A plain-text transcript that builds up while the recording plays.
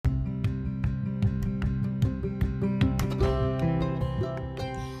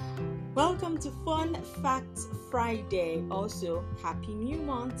welcome to Fun Facts Friday. Also, Happy New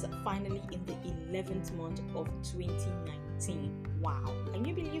Month, finally in the 11th month of 2019. Wow, can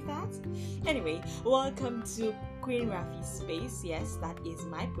you believe that? Anyway, welcome to Queen Rafi's Space. Yes, that is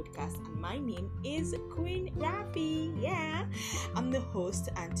my podcast, and my name is Queen Rafi. Yeah, I'm the host,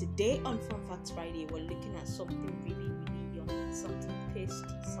 and today on Fun Facts Friday, we're looking at something really yummy, something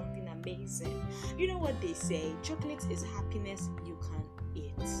tasty, something amazing. You know what they say, chocolate is happiness you can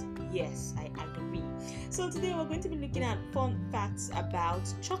eat. Yes, I agree. So today we're going to be looking at fun facts about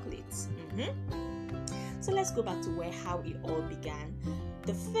chocolates. So let's go back to how it all began.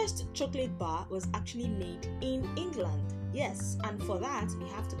 The first chocolate bar was actually made in England. Yes, and for that we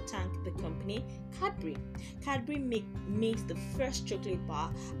have to thank the company Cadbury. Cadbury made the first chocolate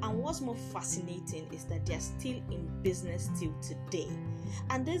bar, and what's more fascinating is that they're still in business till today.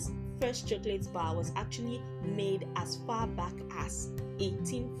 And this first chocolate bar was actually made as far back as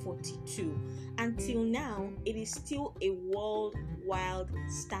 1842. Until now, it is still a worldwide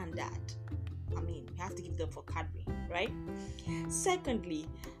standard. I mean, we have to give them for Cadbury, right? Secondly,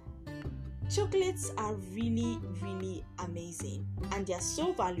 chocolates are really amazing, and they are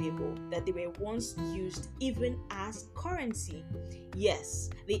so valuable that they were once used even as currency. Yes,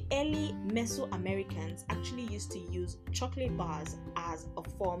 the early Mesoamericans actually used to use chocolate bars as a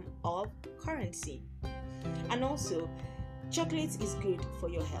form of currency. And also, chocolate is good for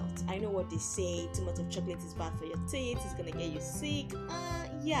your health. I know what they say, too much of chocolate is bad for your teeth, it's gonna get you sick.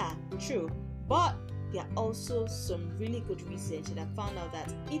 Yeah, true. But there are also some really good research that have found out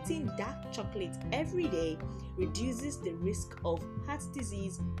that eating dark chocolate every day reduces the risk of heart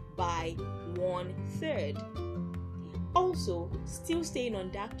disease by 1/3. Also, still staying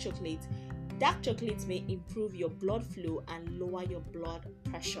on dark chocolate may improve your blood flow and lower your blood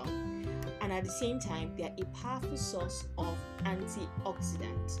pressure. And at the same time, they are a powerful source of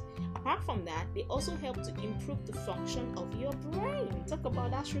antioxidants. Apart from that, they also help to improve the function of your brain. Talk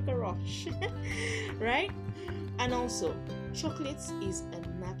about that sugar rush, right? And also, chocolate is a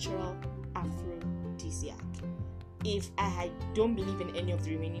natural aphrodisiac. If I don't believe in any of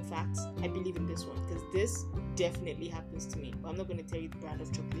the remaining facts, I believe in this one, because this definitely happens to me. But I'm not going to tell you the brand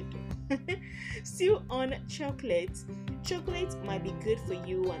of chocolate. Still on chocolate might be good for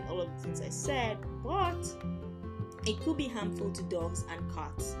you and all of the things I said, but it could be harmful to dogs and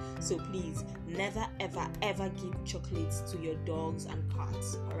cats. So please, never ever give chocolates to your dogs and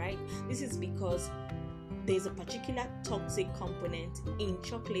cats. Alright? This is because there's a particular toxic component in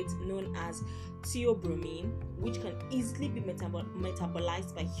chocolate known as theobromine, which can easily be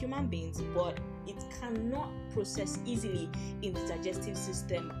metabolized by human beings, but it cannot process easily in the digestive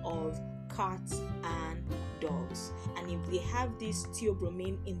system of cats and dogs. And if they have this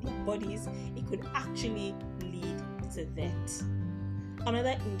theobromine in their bodies, it could actually lead to that.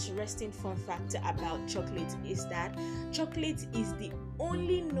 Another interesting fun fact about chocolate is that chocolate is the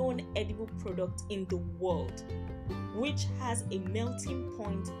only known edible product in the world which has a melting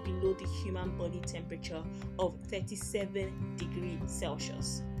point below the human body temperature of 37 degrees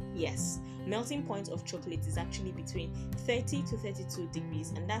Celsius. Yes, melting point of chocolate is actually between 30 to 32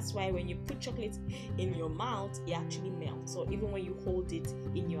 degrees, and that's why when you put chocolate in your mouth, it actually melts, or even when you hold it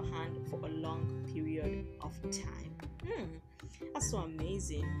in your hand for a long period of time. That's so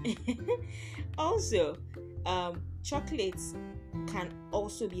amazing. Also, chocolates can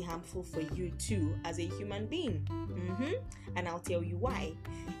also be harmful for you too as a human being. And I'll tell you why.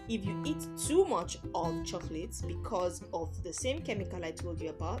 If you eat too much of chocolates, because of the same chemical I told you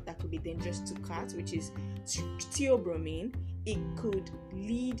about that could be dangerous to cats, which is theobromine, it could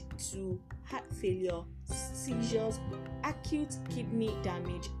lead to heart failure, seizures, acute kidney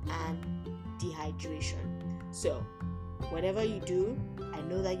damage, and dehydration. So whatever you do, I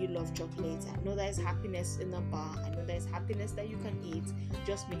know that you love chocolate. I know there's happiness in the bar. I know there's happiness that you can eat.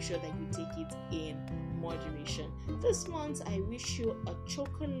 Just make sure that you take it in moderation. This month, I wish you a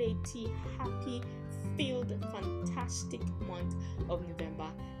chocolatey, happy, filled, fantastic month of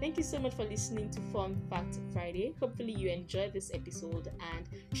November. Thank you so much for listening to Fun Fact Friday. Hopefully you enjoyed this episode and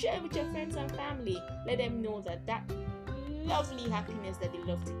share it with your friends and family. Let them know that lovely happiness that they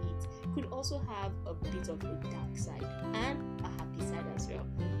love to eat could also have a bit of a dark side and a happy side as well.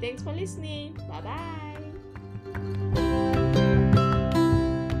 Thanks for listening. Bye bye.